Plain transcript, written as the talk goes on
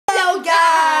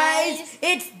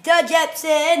it's the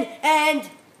Jepson and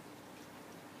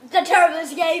the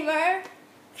Marvellous Gamer.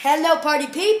 hello party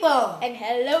people. And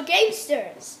hello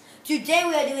gamesters. Today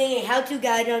we are doing a how-to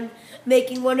guide on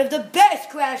making one of the best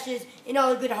crashes in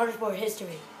all of Grid AutoSport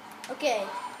history. Okay,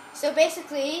 so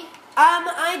basically,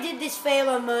 I did this fail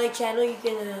on my channel. You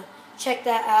can check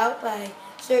that out by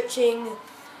searching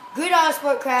Grid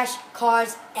AutoSport crash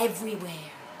cars everywhere.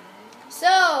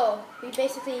 so we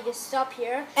basically just stop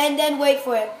here. And then wait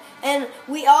for it. And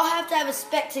we all have to have a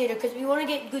spectator because we want to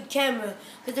get good camera.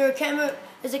 Because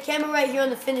there's a camera right here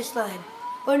on the finish line.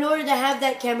 But in order to have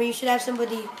that camera, you should have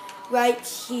somebody right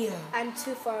here. I'm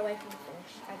too far away from the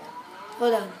finish. I know.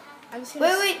 Hold on. I'm just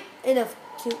gonna Wait. Enough.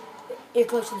 You're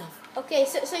close enough. Okay,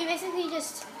 so you basically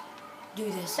just Do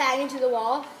this. bang into the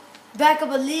wall. Back up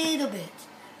a little bit.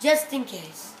 Just in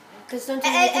case. Because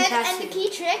sometimes they can pass And the you. key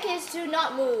trick is to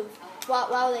not move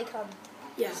while they come.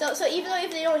 Yeah. So even though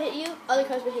if they don't hit you, other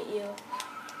cars will hit you.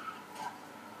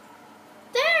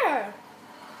 There!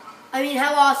 I mean,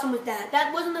 how awesome was that?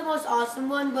 That wasn't the most awesome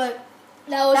one, but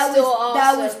That was still awesome.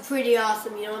 That was pretty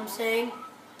awesome, you know what I'm saying?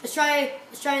 Let's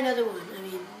try another one. I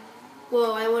mean,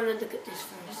 whoa, I want to look at this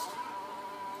first.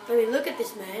 I mean, look at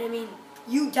this, man. I mean,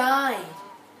 you died.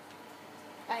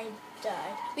 I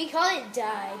died. We call it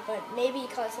died, but maybe you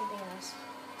call it something else.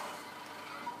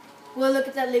 Well, look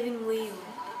at that living wheel.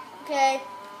 Okay,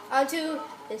 on to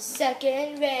the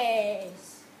second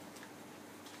race.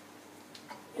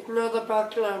 Ignore the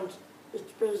background.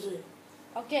 It's busy.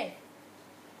 Okay.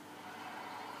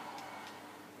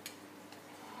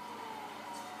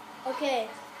 Okay,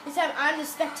 this time I'm the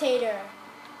spectator.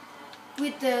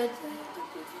 With the...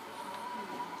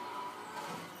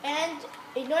 And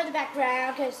ignore the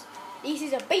background because this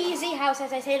is a busy house,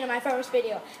 as I said in my first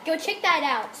video. Go check that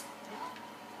out.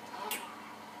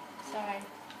 Sorry.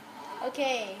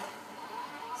 Okay.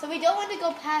 So we don't want to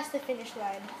go past the finish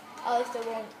line. Else they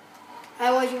won't.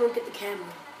 Otherwise, you won't get the camera.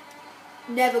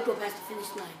 Never go past the finish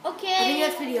line. Okay. I think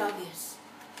that's pretty obvious.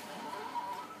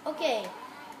 Okay.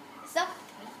 So,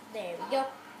 there we go.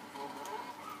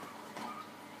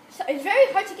 So it's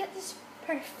very hard to get this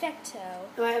perfecto.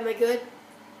 Alright, am I good?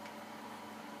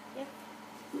 Yeah.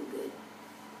 I'm good.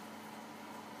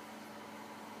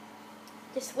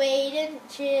 Just waiting,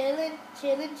 chilling.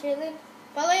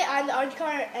 By the way, I'm the orange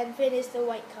car and Finn is the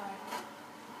white car.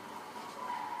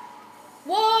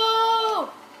 Whoa!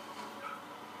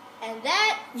 And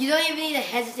that, You don't even need to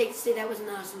hesitate to say that was an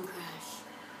awesome crash.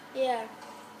 yeah.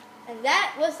 And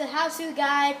that was the how-to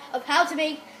guide of how to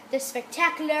make the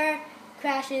spectacular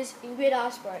crashes in Grid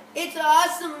AutoSport. It's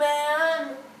awesome,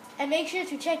 man. And make sure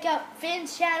to check out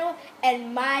Finn's channel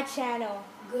and my channel.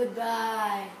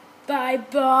 Goodbye.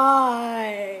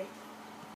 Bye-bye.